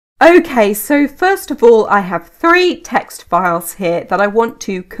Okay, so first of all, I have 3 text files here that I want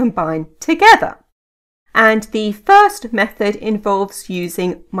to combine together. And the first method involves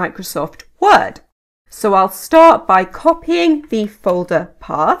using Microsoft Word. So I'll start by copying the folder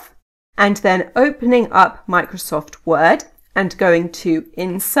path and then opening up Microsoft Word and going to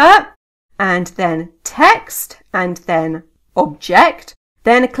Insert and then Text and then Object,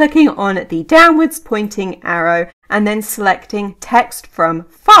 then clicking on the downwards pointing arrow and then selecting Text from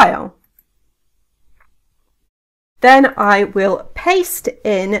File. Then I will paste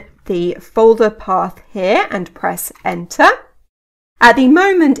in the folder path here and press Enter. At the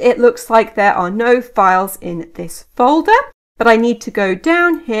moment, it looks like there are no files in this folder, but I need to go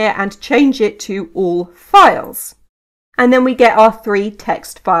down here and change it to All Files. And then we get our 3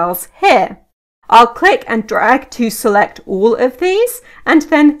 text files here. I'll click and drag to select all of these and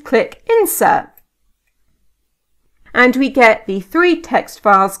then click Insert. And we get the 3 text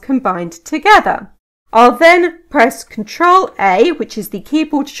files combined together. I'll then press Ctrl A, which is the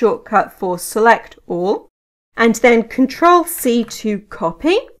keyboard shortcut for Select All, and then Ctrl C to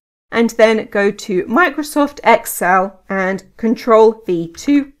copy, and then go to Microsoft Excel and Ctrl V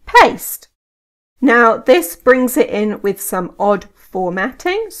to paste. Now this brings it in with some odd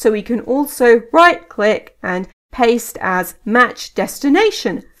formatting, so we can also right click and paste as Match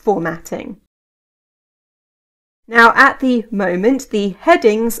Destination formatting. Now at the moment the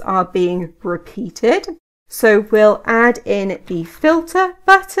headings are being repeated, so we'll add in the filter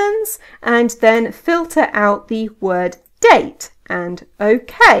buttons and then filter out the word date and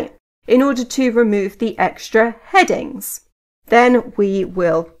OK in order to remove the extra headings. Then we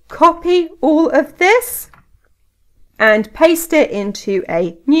will copy all of this and paste it into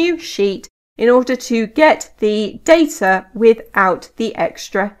a new sheet in order to get the data without the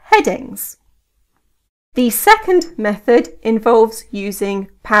extra headings. The second method involves using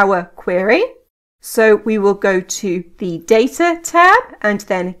Power Query. So we will go to the Data tab and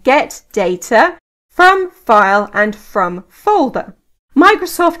then Get Data from File and from Folder.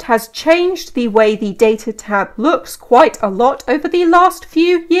 Microsoft has changed the way the Data tab looks quite a lot over the last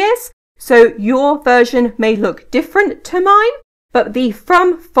few years, so your version may look different to mine, but the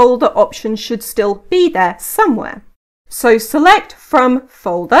From Folder option should still be there somewhere. So select From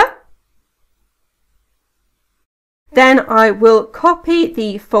Folder. Then I will copy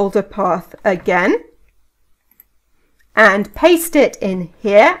the folder path again and paste it in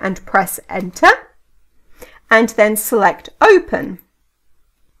here and press Enter and then select Open.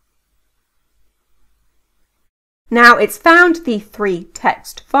 Now it's found the 3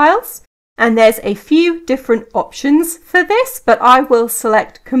 text files and there's a few different options for this, but I will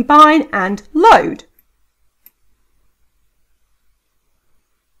select Combine and Load.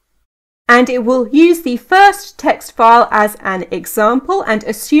 And it will use the first text file as an example and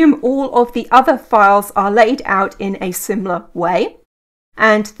assume all of the other files are laid out in a similar way.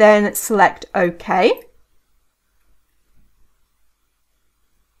 And then select OK.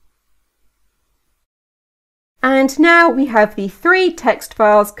 And now we have the 3 text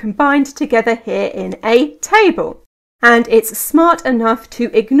files combined together here in a table. And it's smart enough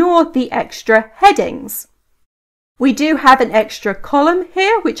to ignore the extra headings. We do have an extra column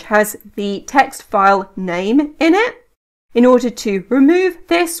here which has the text file name in it. In order to remove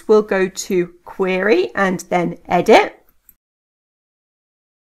this, we'll go to Query and then Edit.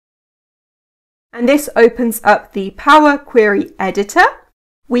 And this opens up the Power Query Editor.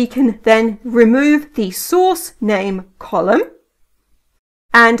 We can then remove the source name column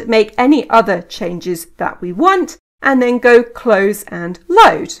and make any other changes that we want, and then go Close and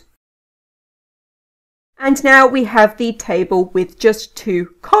Load. And now we have the table with just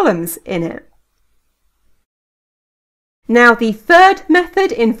 2 columns in it. Now the third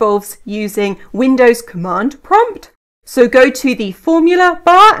method involves using Windows Command Prompt. So go to the formula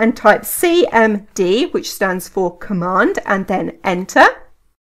bar and type CMD, which stands for Command, and then Enter.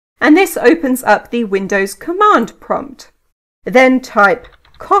 And this opens up the Windows Command Prompt. Then type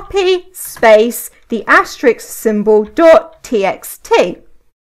copy space the asterisk symbol .txt.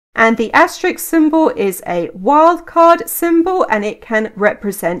 And the asterisk symbol is a wildcard symbol and it can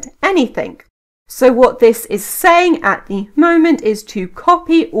represent anything. So what this is saying at the moment is to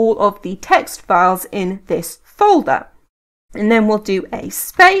copy all of the text files in this folder. And then we'll do a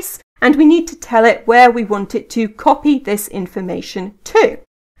space and we need to tell it where we want it to copy this information to.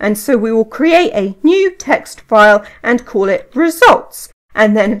 And so we will create a new text file and call it results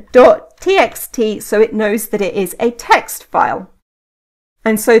and then .txt so it knows that it is a text file.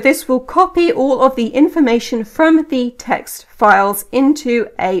 And so this will copy all of the information from the text files into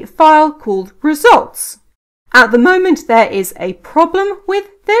a file called results. At the moment, there is a problem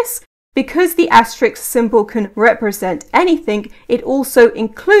with this. Because the asterisk symbol can represent anything, it also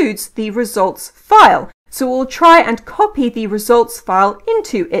includes the results file. So we'll try and copy the results file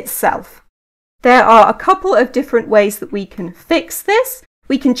into itself. There are a couple of different ways that we can fix this.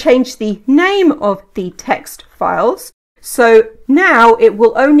 We can change the name of the text files. So now it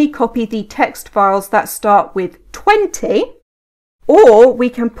will only copy the text files that start with 20, or we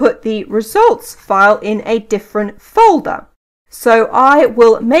can put the results file in a different folder. So I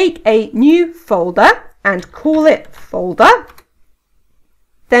will make a new folder and call it folder.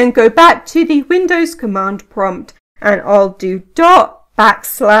 Then go back to the Windows command prompt and I'll do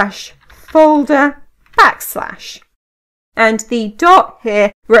 /folder/. And the dot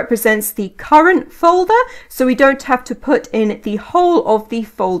here represents the current folder, so we don't have to put in the whole of the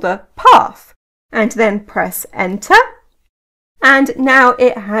folder path. And then press enter. And now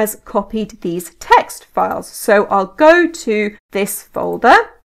it has copied these text files. So I'll go to this folder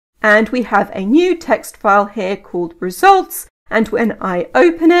and we have a new text file here called results. And when I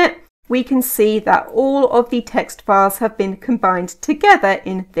open it, we can see that all of the text files have been combined together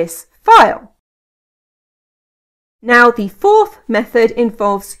in this file. Now the fourth method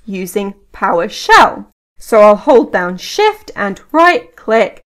involves using Powershell. So I'll hold down Shift and right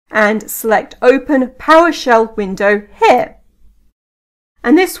click and select Open Powershell window here.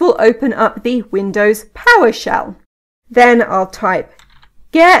 And this will open up the Windows Powershell. Then I'll type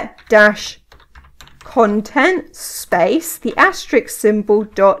get-content space the asterisk symbol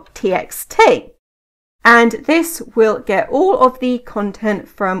 .txt. And this will get all of the content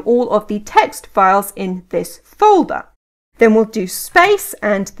from all of the text files in this folder. Then we'll do space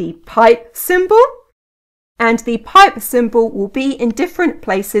and the pipe symbol. And the pipe symbol will be in different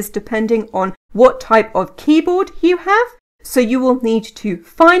places depending on what type of keyboard you have. So you will need to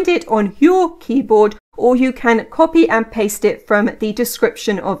find it on your keyboard, or you can copy and paste it from the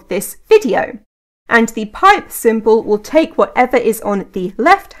description of this video. And the pipe symbol will take whatever is on the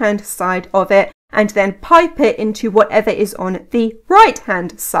left-hand side of it and then pipe it into whatever is on the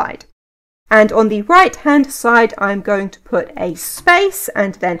right-hand side. And on the right-hand side, I'm going to put a space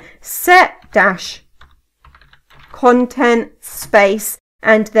and then set-content space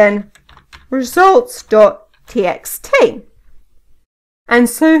and then results.txt. And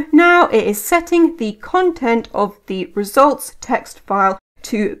so now it is setting the content of the results text file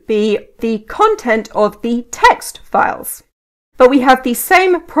to be the content of the text files. But we have the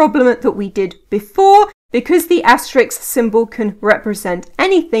same problem that we did before. Because the asterisk symbol can represent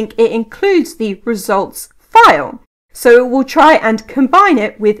anything, it includes the results file. So we'll try and combine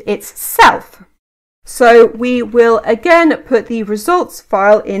it with itself. So we will again put the results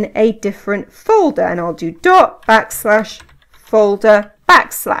file in a different folder, and I'll do /folder/.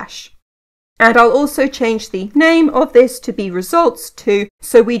 And I'll also change the name of this to be results2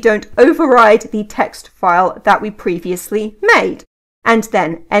 so we don't override the text file that we previously made. And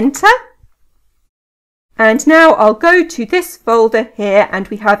then enter. And now I'll go to this folder here and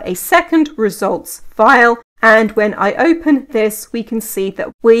we have a second results file. And when I open this, we can see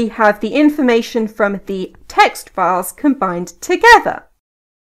that we have the information from the text files combined together.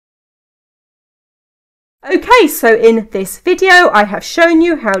 Okay, so in this video, I have shown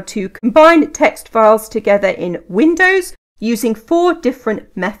you how to combine text files together in Windows using 4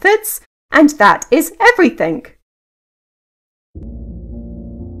 different methods, and that is everything.